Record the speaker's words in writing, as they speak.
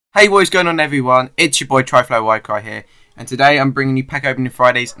Hey, what is going on, everyone? It's your boy Triflow Wycry here, and today I'm bringing you Pack Opening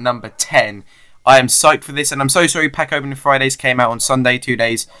Fridays number 10. I am psyched for this, and I'm so sorry Pack Opening Fridays came out on Sunday, 2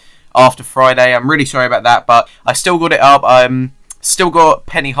 days after Friday. I'm really sorry about that, but I still got it up. Still got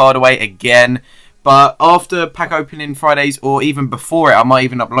Penny Hardaway again, but after Pack Opening Fridays, or even before it, I might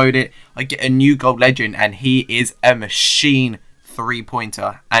even upload it, I get a new gold legend, and he is a machine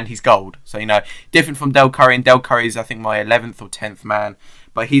three-pointer, and he's gold. So, you know, different from Del Curry, and Del Curry is, I think, my 11th or 10th man.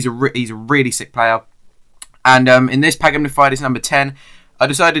 But he's a really sick player. And in this Pack Opening Fridays number 10, I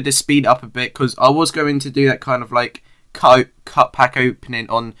decided to speed up a bit because I was going to do that kind of like cut pack opening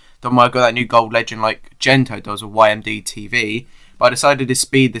on the one where I got that new gold legend like Gento does with YMD TV. But I decided to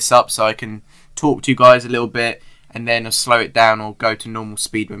speed this up so I can talk to you guys a little bit and then I'll slow it down or go to normal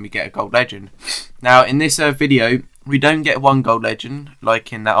speed when we get a gold legend. Now in this video, we don't get one gold legend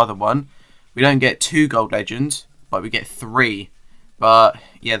like in that other one. We don't get 2 gold legends, but we get 3. But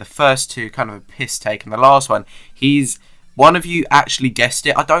yeah, the first 2 kind of a piss take, and the last one, one of you actually guessed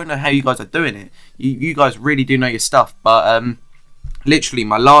it. I don't know how you guys are doing it. You guys really do know your stuff. But literally,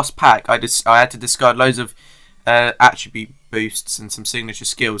 my last pack, I had to discard loads of attribute boosts and some signature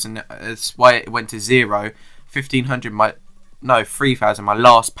skills, and that's why it went to 0. 1500, 3000, my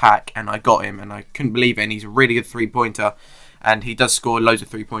last pack, and I got him, and I couldn't believe it. And he's a really good three-pointer, and he does score loads of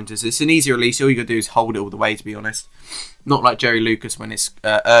three-pointers. It's an easy release. All you gotta do is hold it all the way, to be honest. Not like Jerry Lucas when it's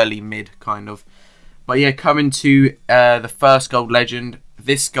early, mid, kind of. But yeah, coming to the first gold legend.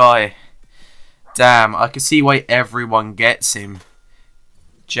 This guy, damn, I can see why everyone gets him.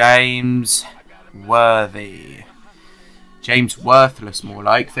 James Worthy. James Worthless, more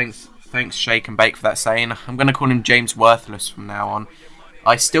like. Thanks, Shake and Bake, for that saying. I'm going to call him James Worthless from now on.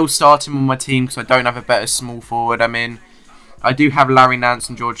 I still start him on my team because I don't have a better small forward. I do have Larry Nance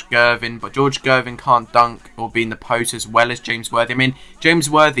and George Gervin, but George Gervin can't dunk or be in the post as well as James Worthy. James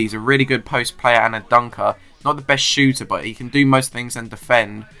Worthy is a really good post player and a dunker. Not the best shooter, but he can do most things and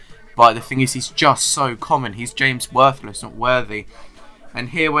defend. But the thing is, he's just so common. He's James Worthless, not Worthy. And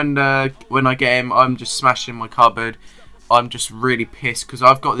here, when I get him, I'm just smashing my cupboard. I'm just really pissed because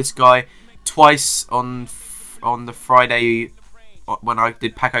I've got this guy twice on the Friday when I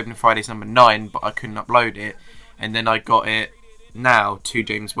did Pack Opening Fridays number 9, but I couldn't upload it. And then I got it now, 2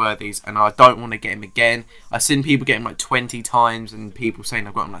 James Worthys, and I don't want to get him again. I've seen people get him like 20 times, and people saying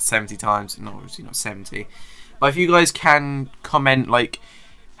I've got him like 70 times. No, obviously not 70. But if you guys can comment like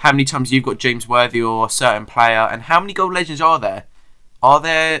how many times you've got James Worthy or a certain player, and how many gold legends are there? Are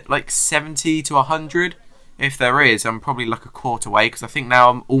there like 70 to 100? If there is, I'm probably like a quarter away, because I think now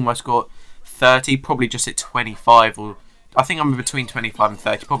I'm almost got 30, probably just at 25, or I think I'm between 25 and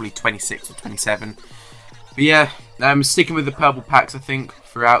 30, probably 26 or 27. But yeah, sticking with the purple packs, I think,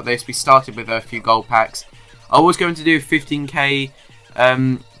 throughout this. We started with a few gold packs. I was going to do 15k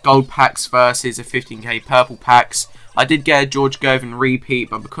gold packs versus a 15k purple packs. I did get a George Gervin repeat,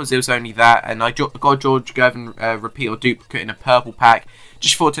 but because it was only that, and I got George Gervin repeat or duplicate in a purple pack,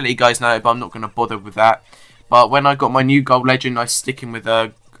 just thought to let you guys know, but I'm not going to bother with that. But when I got my new gold legend, I was sticking with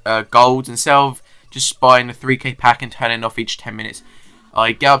golds instead of just buying a 3k pack and turning off each 10 minutes.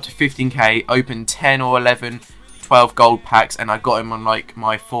 I get up to 15k, open 10 or 11, 12 gold packs, and I got him on like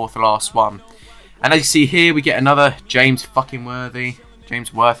my 4th last one. And as you see here, we get another James fucking Worthy,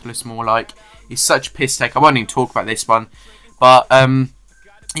 James Worthless, more like. He's such a piss take. I won't even talk about this one, but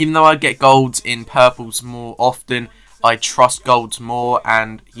even though I get golds in purples more often, I trust golds more,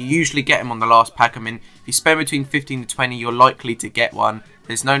 and you usually get them on the last pack. If you spend between 15 to 20, you're likely to get one.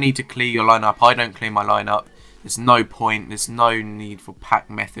 There's no need to clear your lineup. I don't clear my lineup. There's no point. There's no need for pack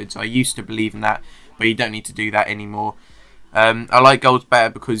methods. I used to believe in that, but you don't need to do that anymore. I like golds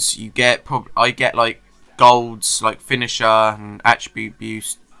better because I get like golds like finisher and attribute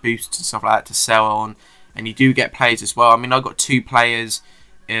boosts and stuff like that to sell on, and you do get players as well. I got 2 players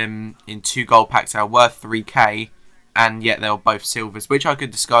in 2 gold packs that are worth 3k, and yet they were both silvers, which I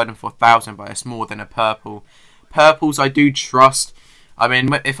could discard them for 1,000, but it's more than a purple. Purples I do trust.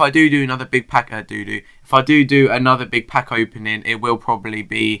 If I do another big pack, if I do another big pack opening, it will probably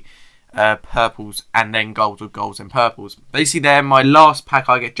be purples and then golds, or golds and purples. Basically, there, my last pack,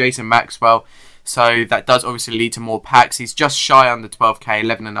 I get Jason Maxwell, so that does obviously lead to more packs. He's just shy under 12k,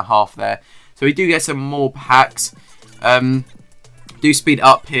 11.5 there. So we do get some more packs. Do speed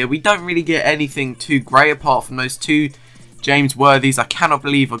up here. We don't really get anything too great apart from those 2 James Worthys. I cannot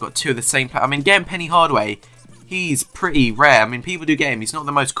believe I got 2 of the same pack. Getting Penny Hardaway, he's pretty rare. People do get him. He's not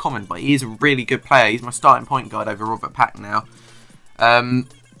the most common, but he is a really good player. He's my starting point guard over Robert Pack now.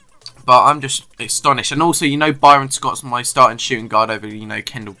 But I'm just astonished. And also, Byron Scott's my starting shooting guard over,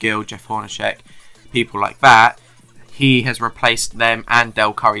 Kendall Gill, Jeff Hornacek, people like that. he has replaced them and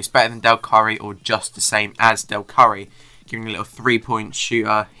Del Curry. He's better than Del Curry or just the same as Del Curry. Giving a little 3-point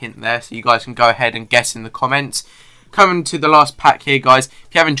shooter hint there, so you guys can go ahead and guess in the comments. Coming to the last pack here, guys.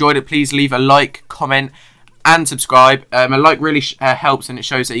 If you have enjoyed it, please leave a like, comment, and subscribe. A like really helps, and it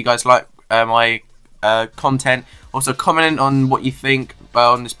shows that you guys like my content. Also, comment on what you think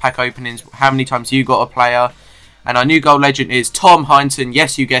on this pack openings, how many times you got a player. And our new gold legend is Tom Heinsohn.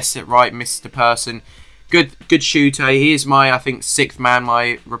 Yes, you guessed it right, Mr. Person. Good shooter. He is my, I think, 6th man,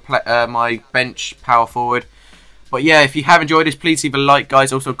 my bench power forward. But yeah, if you have enjoyed this, please leave a like,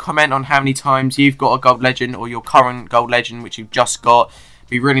 guys. Also, comment on how many times you've got a gold legend or your current gold legend, which you've just got. It'd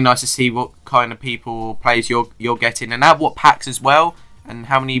be really nice to see what kind of people, players you're getting, and what packs as well, and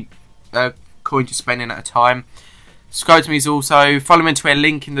how many coins you're spending at a time. Subscribe to me also. Follow me on Twitter,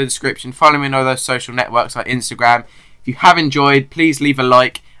 link in the description. Follow me on all those social networks like Instagram. If you have enjoyed, please leave a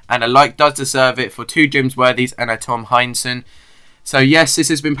like, and a like does deserve it for 2 James Worthies and a Tom Heinsohn. So yes, this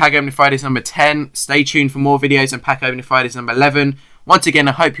has been Pack Opening Fridays number 10. Stay tuned for more videos on Pack Opening Fridays number 11. Once again,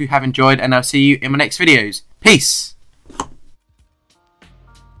 I hope you have enjoyed, and I'll see you in my next videos. Peace!